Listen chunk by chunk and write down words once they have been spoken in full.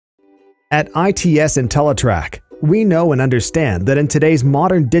At ITS Intellitrac, we know and understand that in today's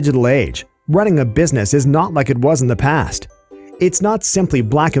modern digital age, running a business is not like it was in the past. It's not simply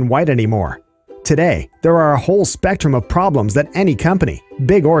black and white anymore. Today, there are a whole spectrum of problems that any company,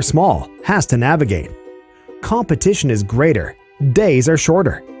 big or small, has to navigate. Competition is greater, days are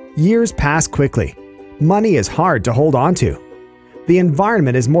shorter, years pass quickly, money is hard to hold on to. The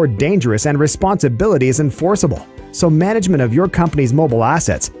environment is more dangerous and responsibility is enforceable, so management of your company's mobile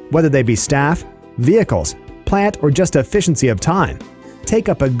assets, whether they be staff, vehicles, plant, or just efficiency of time, take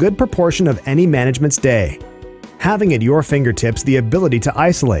up a good proportion of any management's day. Having at your fingertips the ability to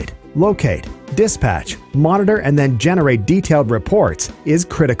isolate, locate, dispatch, monitor, and then generate detailed reports is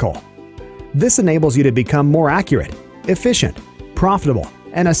critical. This enables you to become more accurate, efficient, profitable,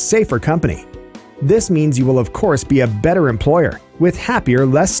 and a safer company. This means you will of course be a better employer with happier,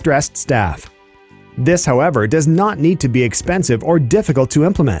 less stressed staff. This, however, does not need to be expensive or difficult to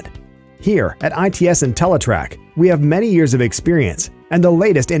implement. Here at ITS Intellitrac, we have many years of experience and the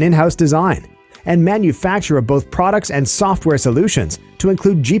latest in in-house design and manufacture of both products and software solutions to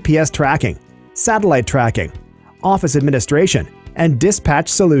include GPS tracking, satellite tracking, office administration, and dispatch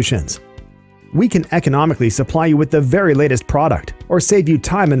solutions. We can economically supply you with the very latest product or save you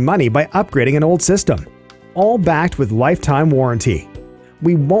time and money by upgrading an old system, all backed with lifetime warranty.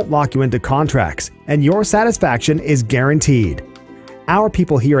 We won't lock you into contracts, and your satisfaction is guaranteed. Our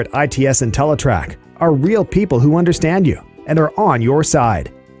people here at ITS Intellitrac are real people who understand you and are on your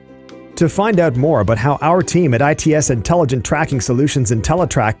side. To find out more about how our team at ITS Intelligent Tracking Solutions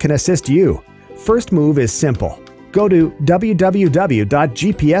Intellitrac can assist you, first move is simple. Go to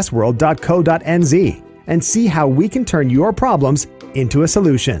www.gpsworld.co.nz and see how we can turn your problems into a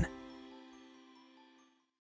solution.